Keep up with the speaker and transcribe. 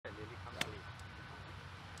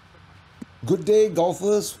Good day,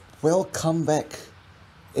 golfers. Welcome back.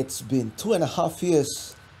 It's been 2.5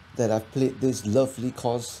 years that I've played this lovely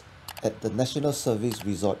course at the National Service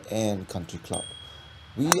Resort and Country Club.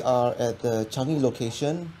 We are at the Changi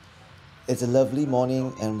location. It's a lovely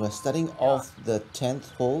morning and we're starting off the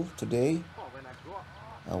 10th hole today.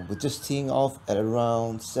 We're just teeing off at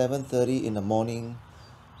around 7:30 in the morning.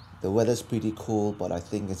 The weather's pretty cool, but I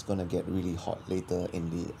think it's gonna get really hot later in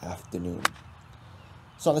the afternoon.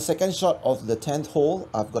 So on the second shot of the 10th hole,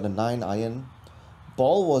 I've got a 9 iron.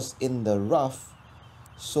 Ball was in the rough,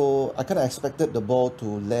 so I kind of expected the ball to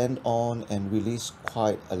land on and release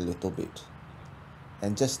quite a little bit.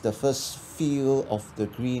 And just the first feel of the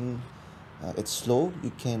green, it's slow.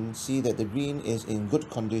 You can see that the green is in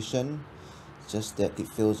good condition, just that it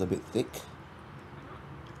feels a bit thick.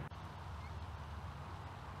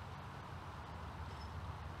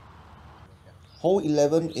 Hole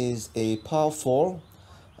 11 is a par 4.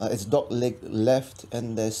 It's dog leg left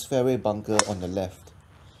and there's fairway bunker on the left.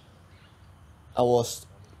 I was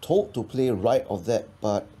told to play right of that,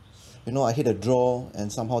 but I hit a draw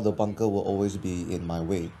and somehow the bunker will always be in my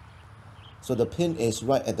way. So the pin is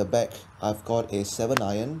right at the back. I've got a 7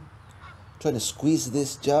 iron, trying to squeeze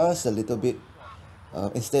this just a little bit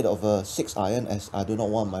instead of a 6 iron, as I do not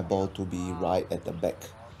want my ball to be right at the back.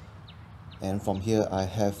 And from here I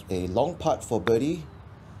have a long putt for birdie.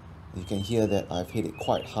 You can hear that I've hit it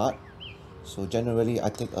quite hard. So generally I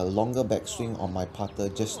take a longer backswing on my putter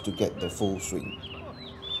just to get the full swing.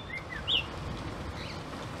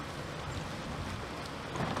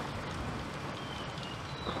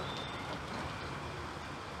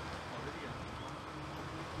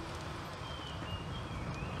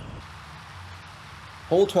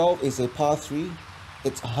 Hole 12 is a par 3.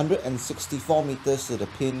 It's 164 meters to the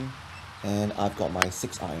pin and I've got my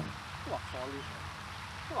 6 iron.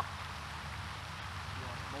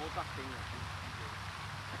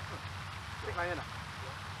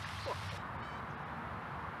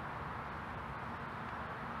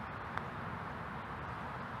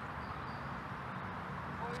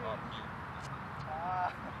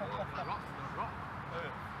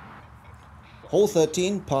 Hole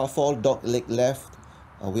 13, par 4, dog leg left.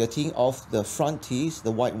 We are teeing off the front tees,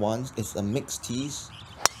 the white ones. It's a mixed tees.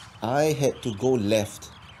 I had to go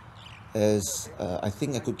left as I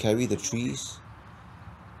think I could carry the trees,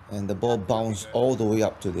 and the ball bounced all the way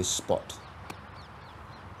up to this spot.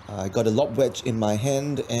 I got a lob wedge in my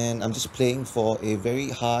hand and I'm just playing for a very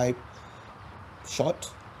high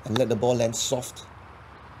shot and let the ball land soft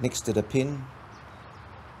next to the pin.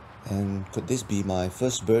 And could this be my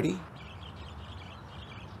first birdie?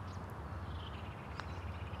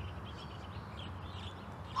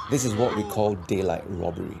 This is what we call daylight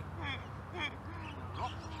robbery.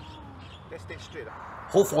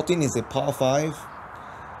 Hole 14 is a par 5.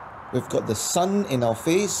 We've got the sun in our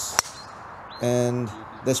face and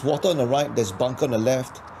there's water on the right, there's bunker on the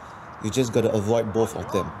left. You just got to avoid both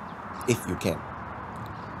of them if you can.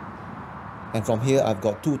 And from here I've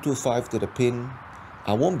got 225 to the pin.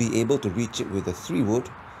 I won't be able to reach it with a 3-wood,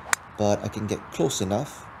 but I can get close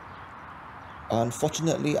enough.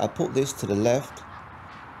 Unfortunately I pulled this to the left,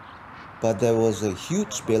 but there was a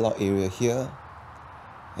huge bailout area here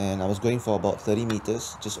and I was going for about 30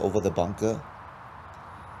 meters just over the bunker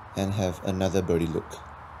and have another birdie look.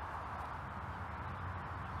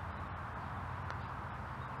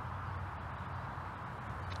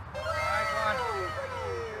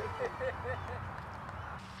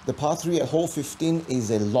 The par 3 at hole 15 is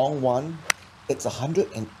a long one. It's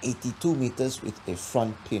 182 meters with a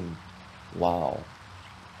front pin. Wow.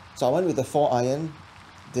 So I went with the 4 iron,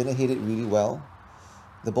 didn't hit it really well.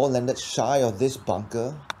 The ball landed shy of this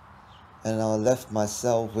bunker and I left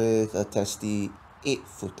myself with a testy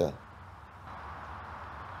 8-footer.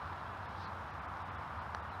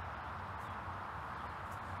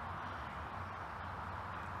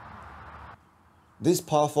 This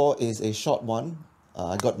par 4 is a short one.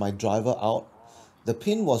 I got my driver out. The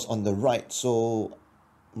pin was on the right, so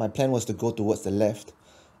my plan was to go towards the left.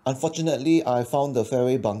 Unfortunately, I found the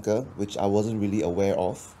fairway bunker, which I wasn't really aware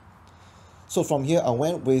of. So from here, I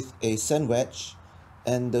went with a sand wedge,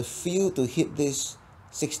 and the feel to hit this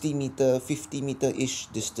 60 meter, 50 meter-ish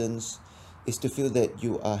distance is to feel that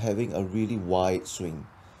you are having a really wide swing,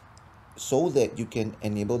 so that you can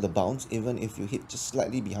enable the bounce even if you hit just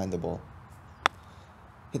slightly behind the ball.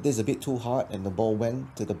 Hit this a bit too hard and the ball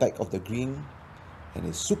went to the back of the green and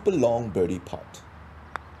a super long birdie putt.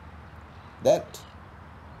 That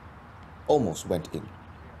almost went in.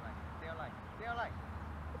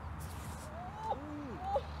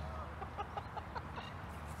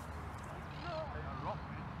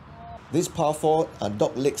 This par 4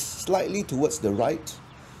 dog legs slightly towards the right.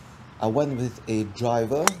 I went with a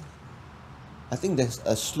driver. I think there's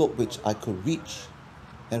a slope which I could reach,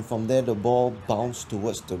 and from there the ball bounced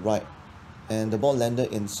towards the right, and the ball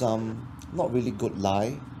landed in some not really good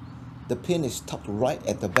lie. The pin is tucked right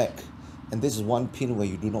at the back, and this is one pin where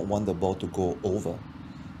you do not want the ball to go over.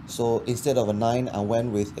 So instead of a 9, I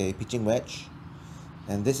went with a pitching wedge,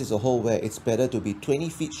 and this is a hole where it's better to be 20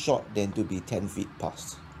 feet short than to be 10 feet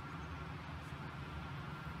past.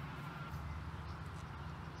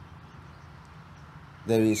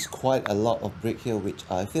 There is quite a lot of break here which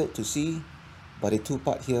I failed to see, but a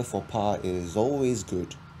 2-putt here for par is always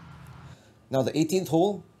good. Now the 18th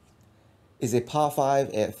hole is a par 5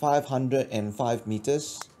 at 505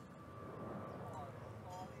 meters.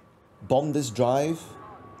 Bombed this drive,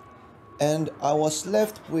 and I was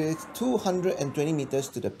left with 220 meters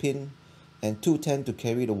to the pin and 210 to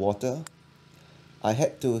carry the water. I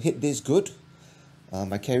had to hit this good.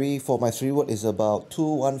 My carry for my 3-wood is about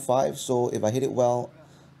 215, so if I hit it well,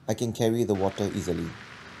 I can carry the water easily.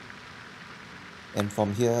 And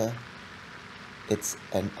from here, it's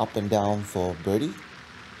an up and down for birdie,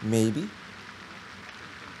 maybe.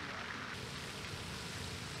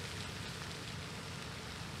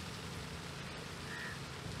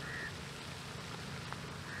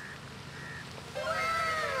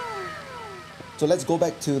 So let's go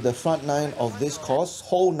back to the front 9 of this course.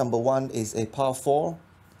 Hole number 1 is a par 4.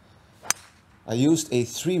 I used a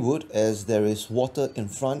 3-wood as there is water in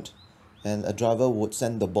front, and a driver would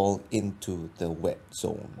send the ball into the wet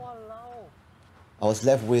zone. I was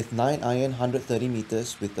left with 9 iron, 130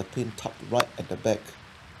 meters with the pin tucked right at the back.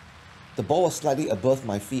 The ball was slightly above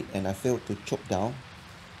my feet and I failed to choke down,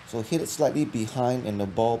 so hit it slightly behind and the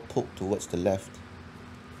ball poked towards the left.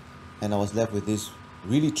 And I was left with this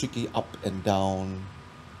really tricky up and down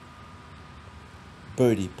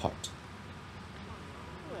birdie putt.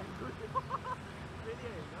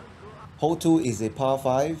 Hole 2 is a par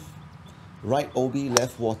 5, right OB,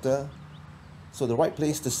 left water. So the right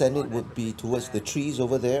place to send it would be towards the trees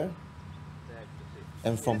over there.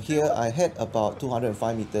 And from here I had about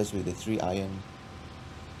 205 meters with a 3 iron.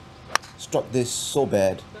 Struck this so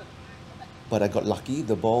bad, but I got lucky.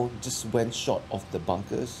 The ball just went short of the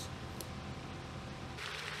bunkers.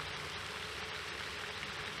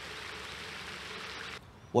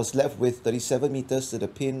 Was left with 37 meters to the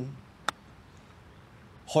pin.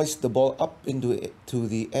 Hoist the ball up into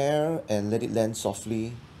the air and let it land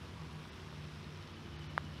softly.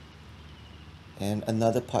 And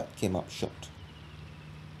another putt came up short.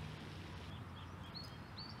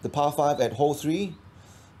 The par 5 at hole 3.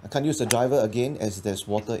 I can't use the driver again as there's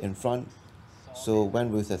water in front, so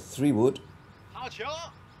went with a 3-wood.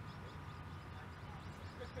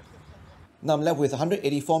 Now I'm left with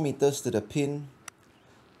 184 meters to the pin.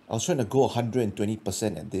 I was trying to go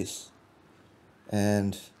 120% at this,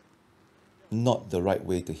 and not the right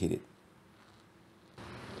way to hit it.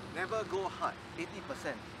 Never go hard. 80%.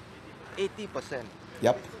 80%.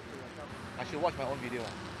 Yep. I should watch my own video.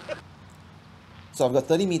 So I've got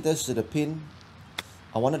 30 meters to the pin.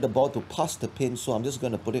 I wanted the ball to pass the pin, so I'm just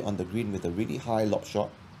going to put it on the green with a really high lob shot.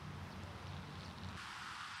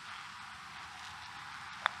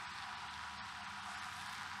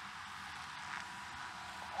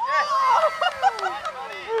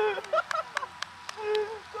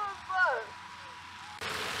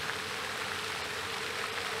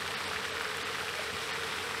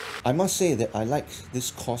 I must say that I like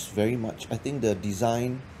this course very much. I think the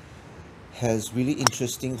design has really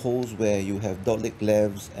interesting holes where you have dotleg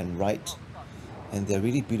lefts and right, and there are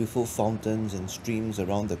really beautiful fountains and streams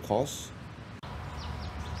around the course.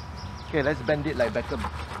 Okay, let's bend it like Beckham.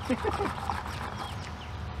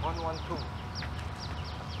 1-1-2.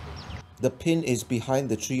 The pin is behind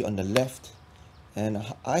the tree on the left, and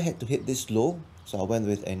I had to hit this low, so I went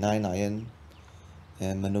with a 9 iron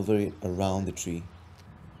and maneuver it around the tree.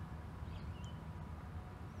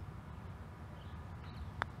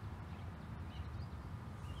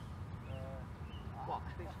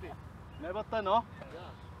 Never turn, no?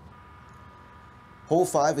 Hole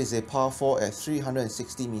 5 is a par 4 at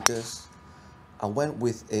 360 meters. I went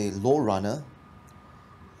with a low runner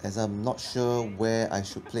as I'm not sure where I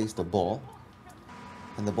should place the ball.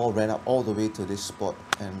 And the ball ran up all the way to this spot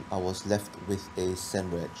and I was left with a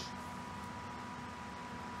sand wedge.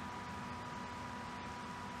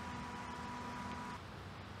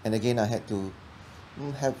 And again I had to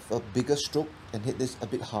have a bigger stroke and hit this a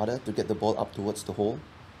bit harder to get the ball up towards the hole.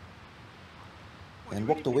 And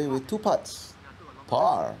walked away with 2 putts.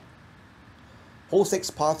 Par. Hole 6,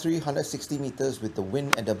 par 3, 160 meters with the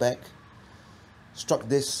wind at the back. Struck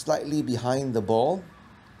this slightly behind the ball.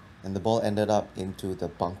 and the ball ended up into the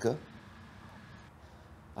bunker.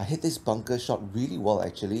 I hit this bunker shot really well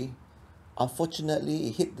actually. Unfortunately,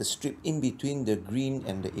 it hit the strip in between the green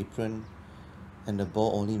and the apron, and the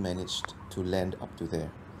ball only managed to land up to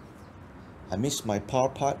there. I missed my par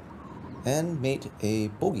putt and made a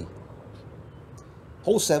bogey.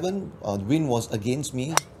 Hole 7, wind was against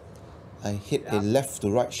me. I hit a left to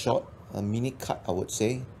right shot, a mini cut I would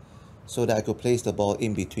say, so that I could place the ball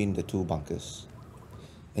in between the two bunkers.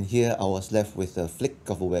 And here I was left with a flick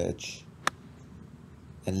of a wedge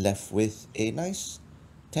and left with a nice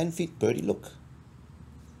 10 feet birdie look.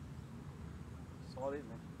 Solid,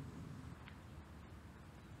 man.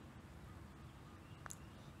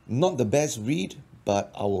 Not the best read, but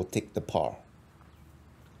I will take the par.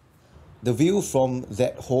 The view from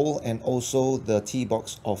that hole and also the tee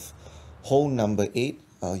box of hole number 8,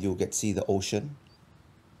 you'll get to see the ocean.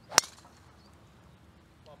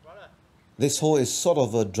 This hole is sort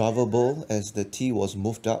of a drivable as the tee was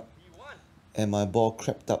moved up and my ball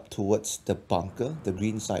crept up towards the bunker, the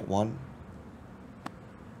green side one.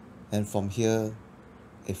 And from here,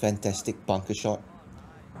 a fantastic bunker shot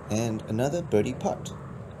and another birdie putt.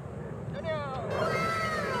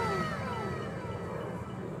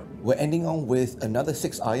 We're ending on with another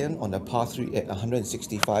 6 iron on a par 3 at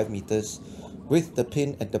 165 meters with the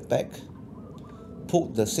pin at the back.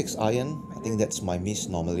 Pulled the 6 iron, I think that's my miss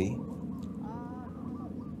normally.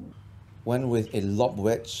 Went with a lob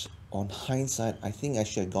wedge. On hindsight, I think I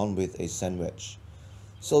should have gone with a sand wedge,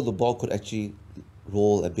 so the ball could actually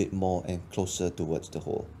roll a bit more and closer towards the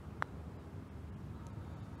hole.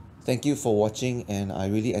 Thank you for watching, and I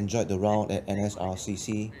really enjoyed the round at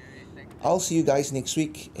NSRCC. I'll see you guys next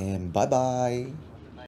week, and bye bye.